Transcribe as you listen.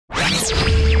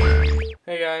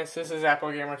Hey guys, this is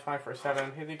Apple Gamer 24/7.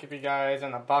 I'm here to give you guys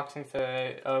an unboxing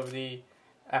today of the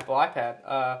Apple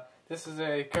iPad. This is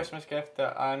a Christmas gift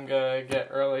that I'm gonna get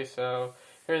early, so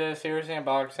here it is. Here's the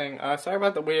unboxing. Sorry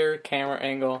about the weird camera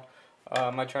angle.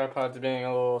 My tripod's being a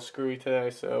little screwy today,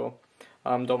 so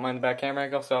don't mind the bad camera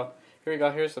angle. So here we go.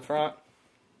 Here's the front,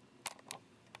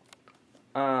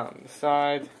 the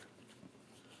side,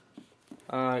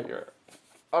 your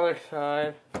other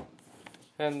side,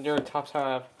 and your top side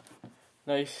have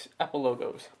nice Apple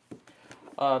logos.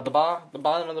 The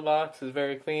bottom of the box is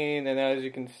very clean, and as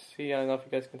you can see, I don't know if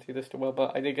you guys can see this too well,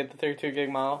 but I did get the 32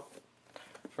 gig model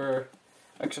for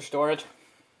extra storage.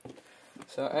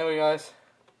 So anyway, guys,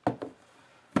 I'm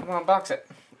gonna unbox it.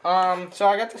 So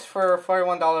I got this for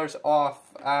 $41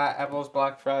 off at Apple's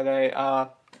Black Friday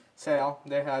sale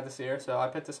they had this year. So I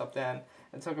picked this up then.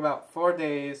 It took about 4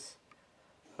 days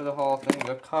for the whole thing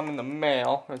to come in the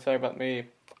mail. I'm sorry about me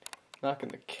knocking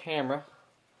the camera.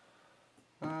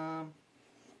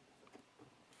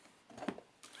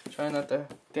 Try not to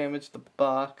damage the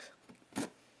box,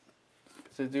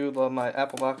 because I do love my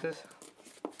Apple boxes.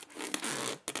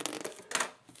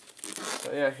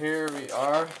 So yeah, here we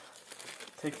are,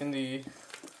 taking the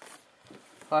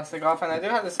plastic off, and I do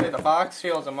have to say the box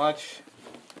feels much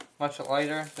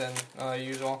lighter than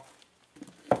usual.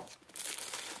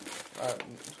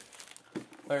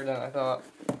 Lighter than I thought.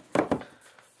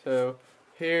 So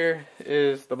here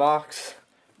is the box,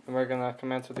 and we're gonna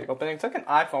commence with the opening. It's like an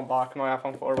iPhone box, my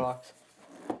iPhone 4 box.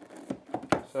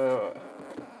 So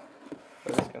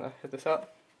we're just gonna hit this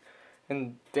up,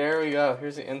 and there we go.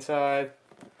 Here's the inside.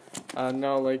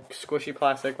 No like squishy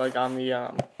plastic like on the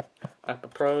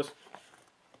iPad Pros.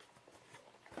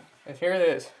 And here it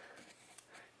is,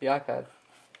 the iPad.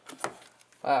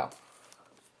 Wow,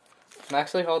 I'm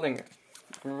actually holding it.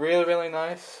 Really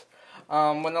nice.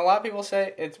 When a lot of people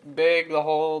say it's big to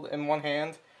hold in one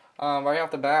hand, right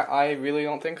off the bat, I really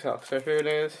don't think so. So here it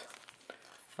is.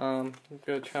 I'm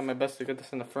going to try my best to get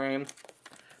this in the frame.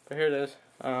 But here it is.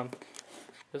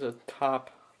 Here's a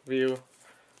top view.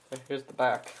 Here's the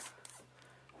back.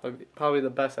 Probably the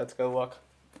best that's going to look.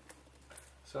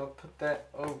 So I'll put that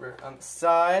over on the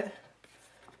side.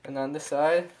 And on this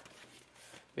side,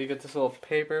 you get this little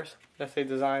papers that say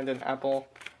designed in Apple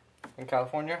in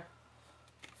California.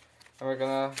 And we're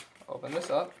gonna open this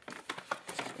up.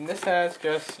 And this has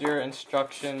just your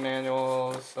instruction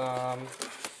manuals,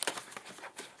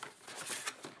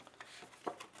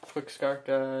 quick start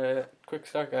guide,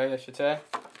 I should say.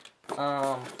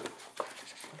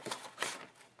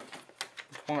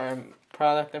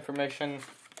 Product information,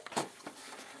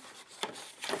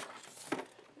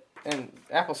 and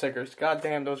Apple stickers. God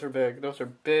damn, those are big. Those are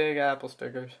big Apple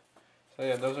stickers. So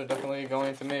yeah, those are definitely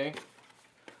going to me.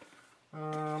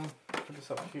 Put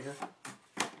this up here.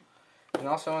 And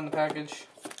also in the package,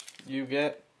 you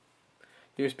get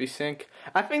USB sync.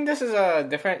 I think this is a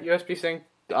different USB sync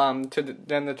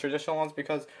than the traditional ones,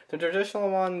 because the traditional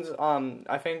ones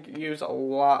I think use a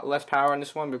lot less power, and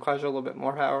this one requires a little bit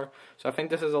more power. So I think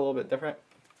this is a little bit different.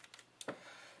 And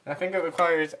I think it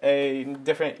requires a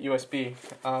different USB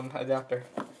adapter,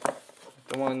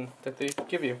 the one that they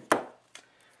give you.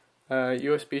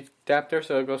 USB adapter,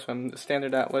 so it goes from the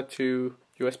standard outlet to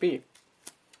USB.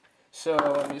 So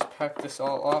let me just pack this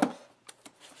all up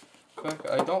quick.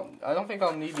 I don't think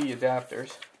I'll need the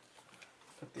adapters.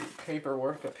 Put the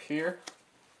paperwork up here.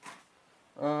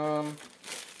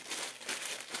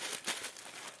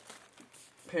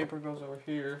 Paper goes over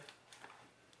here.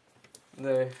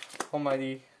 The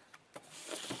almighty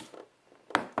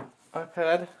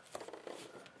iPad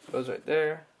goes right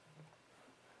there.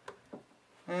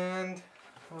 And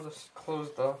I'll just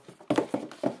close the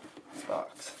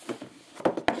box.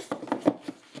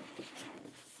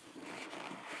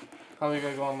 Probably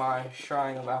gonna go on my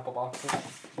shrine of Apple boxes.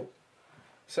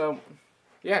 So,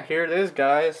 yeah, here it is,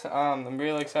 guys. I'm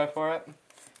really excited for it.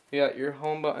 You got your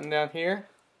home button down here,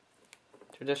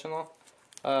 traditional.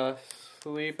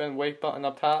 Sleep and wake button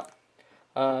up top.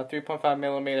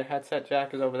 3.5mm headset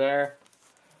jack is over there.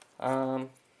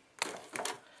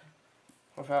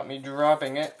 Without me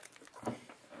dropping it,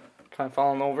 kind of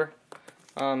falling over.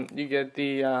 You get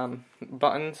the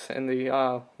buttons and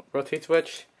the rotate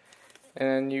switch,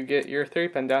 and you get your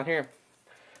 3-pin down here.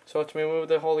 So let's remove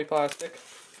the holy plastic,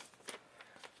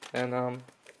 and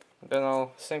then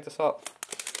I'll sync this up.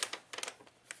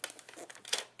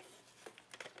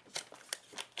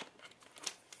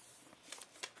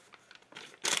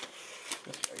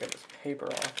 I get this paper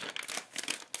off.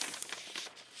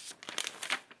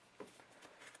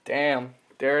 Damn,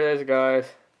 there it is, guys.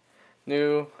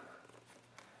 New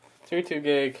 32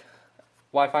 gig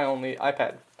Wi-Fi only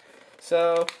iPad.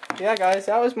 So, yeah, guys,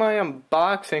 that was my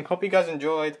unboxing. Hope you guys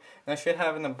enjoyed. And I should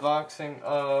have an unboxing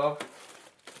of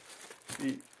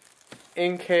the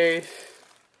in-case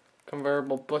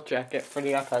convertible book jacket for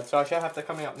the iPad. So I should have that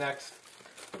coming up next.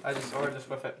 I just ordered this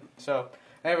with it. So,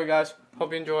 anyway, guys,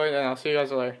 hope you enjoyed, and I'll see you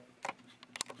guys later.